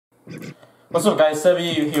What's up guys,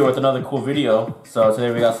 Sebby here with another cool video. So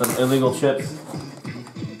today we got some illegal chips.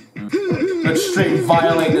 Let's straight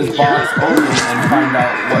violate this box open and find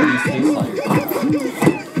out what these taste like.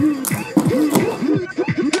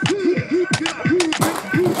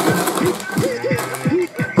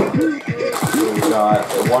 So we got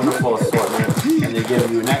a wonderful assortment and they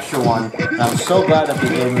give you an extra one. And I'm so glad that they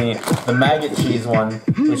gave me the maggot cheese one,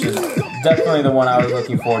 which is definitely the one I was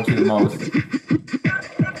looking forward to the most.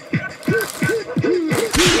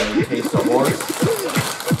 Taste the horse.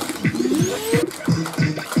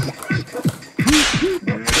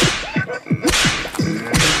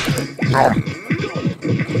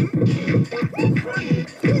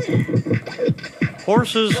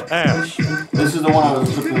 Horse's ass. This is the one I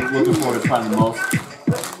was looking forward to trying the most.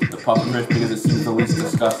 The pufferfish, because it seems the least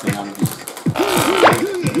disgusting out of these.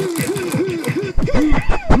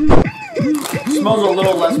 It smells a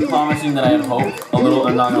little less promising than I had hoped. A little,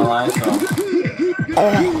 I'm not gonna lie, so.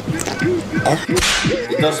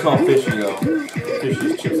 It does smell fishy though.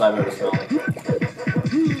 Fishiest chips I've ever smelled.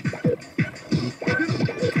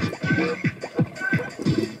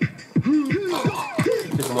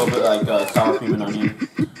 Tastes a little bit like sour cream and onion.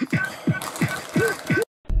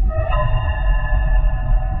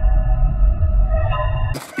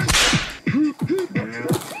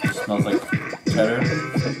 It smells like cheddar.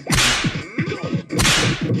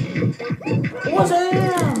 What's that?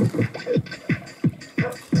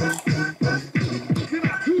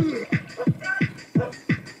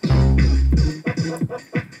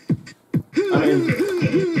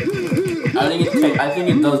 I think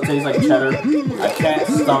it does taste like cheddar. I can't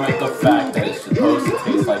stomach the fact that it's supposed to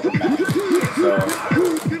taste like mac. So,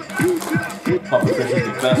 pufferfish is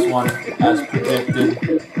the best one, as predicted.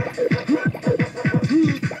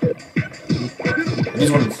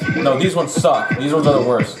 These ones suck. These ones are the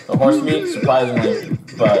worst. The horse meat, surprisingly,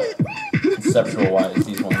 but conceptual-wise,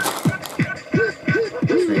 these ones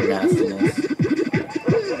straight nastiness.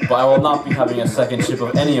 But I will not be having a second chip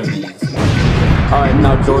of any of these. Alright,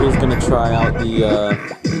 now Jordy's gonna try out the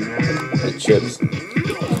chips,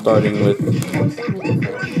 starting with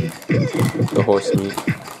the horse meat.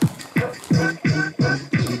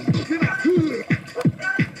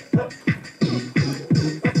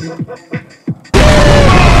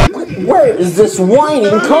 Where is this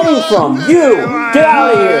whining coming from? You! Get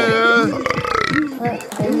out of here!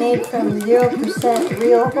 They're made from 0%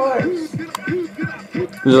 real horse.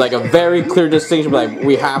 There's like a very clear distinction, but like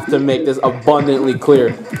we have to make this abundantly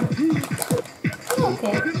clear.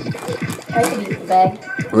 Okay. I could eat the bag.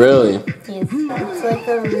 Really? Yes. It's like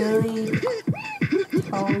a really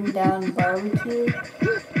toned down barbecue.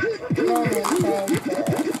 Kind of like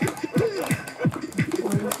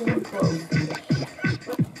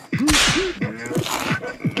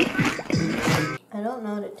I don't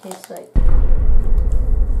know what it tastes like.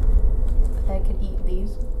 I could eat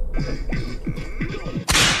these.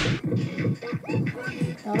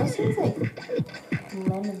 It almost tastes like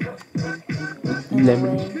lemon.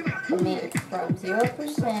 Lemon. Made from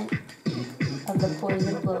 0% of the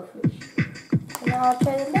poison blowfish. And now I'll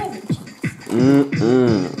try the maggot cheese.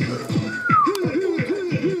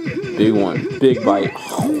 Big one. Big bite.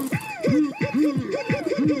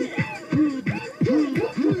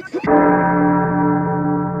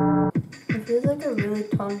 It feels like a really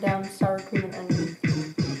toned down sour cream and onion.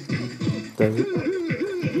 Does it?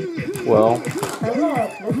 Well. I don't know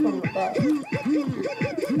what this one the best.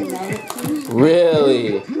 The maggot cheese.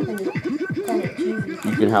 Really? Kind of cheesy.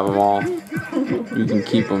 You can have them all. You can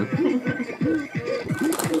keep them.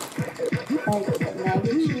 Like the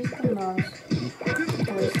maggot cheese the most,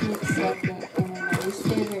 horse meat second, and then my least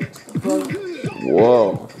favorite is the blowfish. Whoa.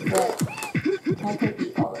 But I could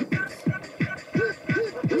eat all of these.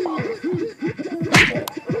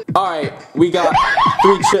 Alright, we got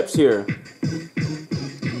 3 chips here.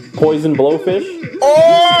 Poison blowfish.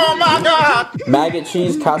 Oh my god! Maggot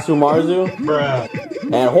cheese, katsu marzu. Bruh.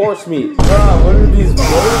 And horse meat. Bruh, what are these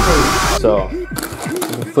flavors? So, you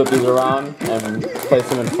can flip these around and place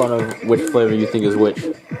them in front of which flavor you think is which.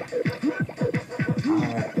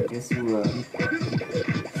 Alright, I guess we'll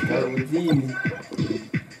start with these.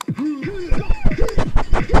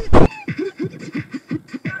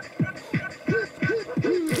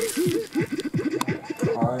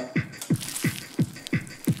 Alright.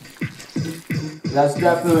 That's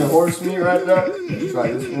definitely horse meat right there. Let's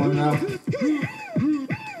try this one now.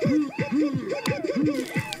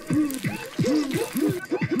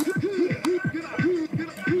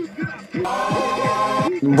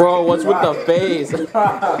 Bro, what's with the face? I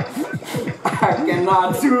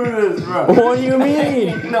cannot do this, bro. What do you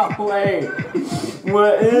mean? No way.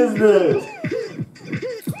 What is this?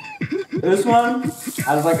 This one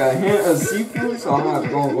has like a hint of seafood, so I'm not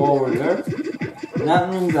gonna go over there. And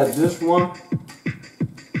that means that this one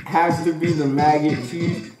has to be the maggot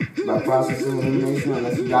cheese by process of elimination,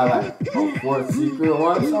 unless you got like a fourth secret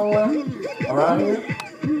one somewhere around here.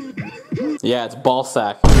 Yeah, it's ball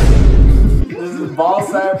sack. This is ball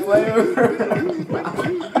sack flavor.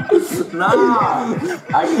 Nah,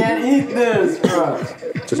 I can't eat this, bro.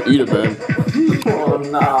 Just eat it, man. Oh,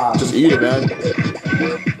 nah. Just eat it, man.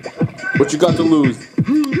 What you got to lose?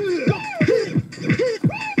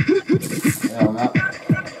 Hell no.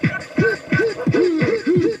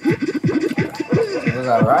 Is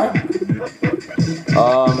that right?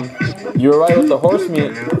 You were right with the horse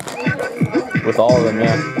meat. With all of them,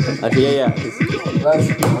 yeah. Actually, yeah.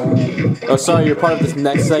 Let's go. Oh, sorry, you're part of this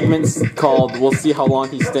next segment called "We'll see how long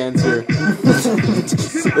he stands here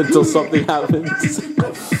until something happens."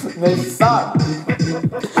 They suck.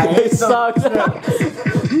 They suck.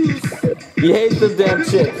 You hate them damn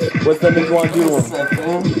chips. What's that make you want to do to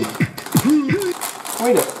them?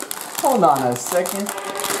 Wait hold on a second.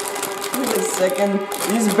 Wait a second.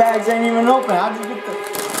 These bags ain't even open. How'd you get the...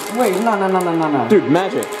 Wait, no. Dude,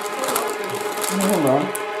 magic. Hold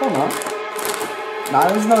on. Nah,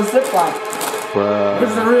 there's no zip line. Bruh.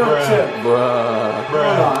 Where's the real chip? Bruh.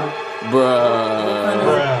 Hold on.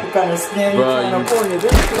 Bruh. What kind of scam you trying to pull? This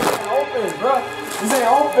ain't open, bro. This ain't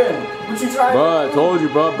open. What you trying Bro, to I told you,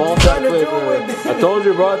 bro. Ball sack flavor. I told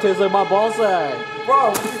you, bro. It tastes like my ball sack.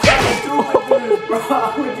 Bro, what you trying to do with this, bro?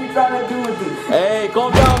 What you trying to do with this? Hey,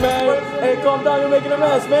 calm down, man. Hey, calm down. You're making a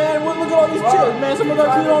mess, man. Look at all these chips, man. Someone got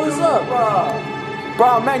to clean all this up.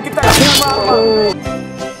 Bro, man, get that camera out of my face.